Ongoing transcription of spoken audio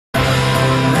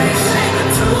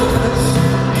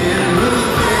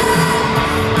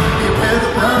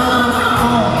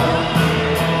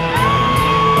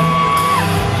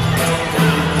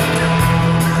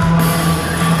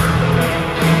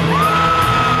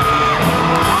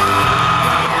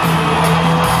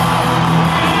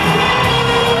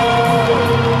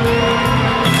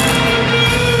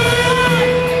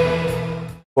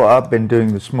I've been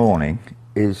doing this morning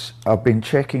is I've been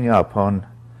checking up on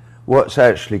what's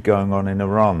actually going on in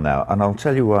Iran now, and I'll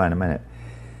tell you why in a minute.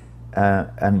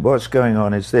 And what's going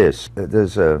on is this.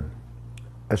 There's a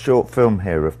short film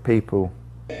here of people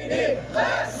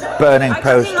burning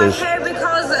posters.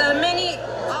 Because many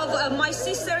of my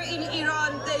sisters in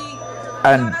Iran,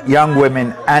 and young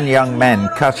women and young men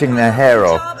cutting their hair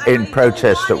off in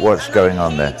protest at what's going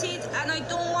on there.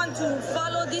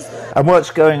 And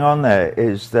what's going on there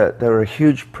is that there are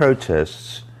huge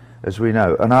protests, as we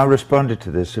know, and I responded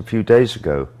to this a few days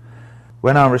ago.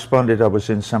 When I responded, I was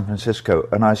in San Francisco,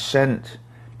 and I sent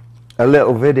a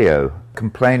little video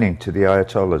complaining to the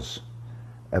Ayatollahs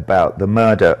about the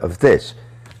murder of this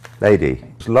lady.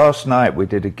 Last night we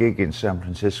did a gig in San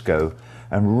Francisco,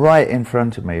 and right in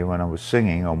front of me when I was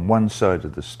singing on one side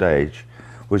of the stage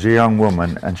was a young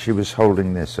woman, and she was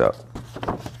holding this up.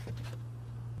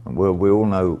 Well, we all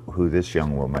know who this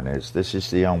young woman is. This is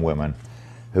the young woman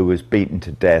who was beaten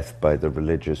to death by the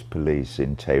religious police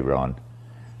in Tehran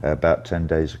about 10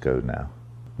 days ago now.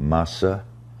 Mahsa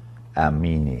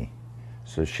Amini.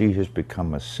 So she has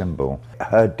become a symbol.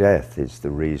 Her death is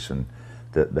the reason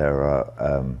that there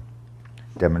are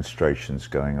demonstrations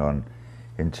going on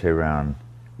in Tehran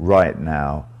right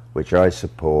now, which I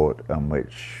support and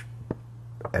which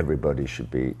everybody should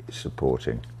be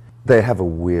supporting. They have a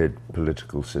weird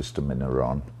political system in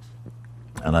Iran,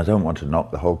 and I don't want to knock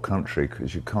the whole country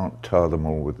because you can't tar them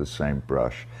all with the same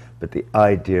brush, but the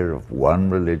idea of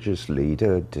one religious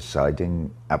leader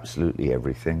deciding absolutely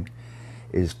everything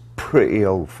is pretty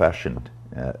old-fashioned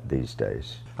these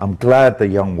days. I'm glad the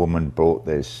young woman brought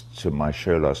this to my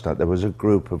show last night. There was a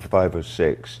group of 5 or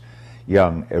 6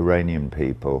 young Iranian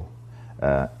people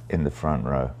in the front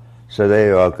row. So there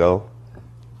you are, girl.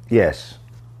 Yes,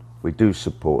 we do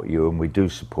support you, and we do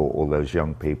support all those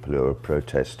young people who are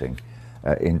protesting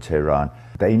in Tehran.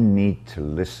 They need to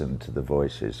listen to the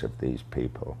voices of these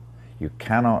people. You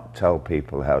cannot tell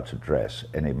people how to dress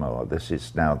anymore. This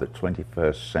is now the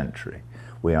 21st century.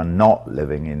 We are not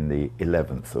living in the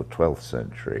 11th or 12th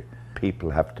century. People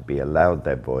have to be allowed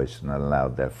their voice and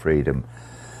allowed their freedom.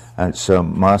 And so,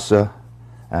 Mahsa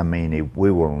Amini, we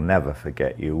will never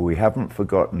forget you. We haven't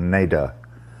forgotten Neda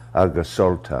Aga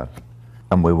Sultan,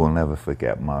 and we will never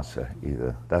forget Mahsa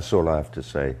either. That's all I have to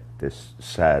say this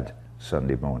sad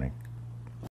Sunday morning.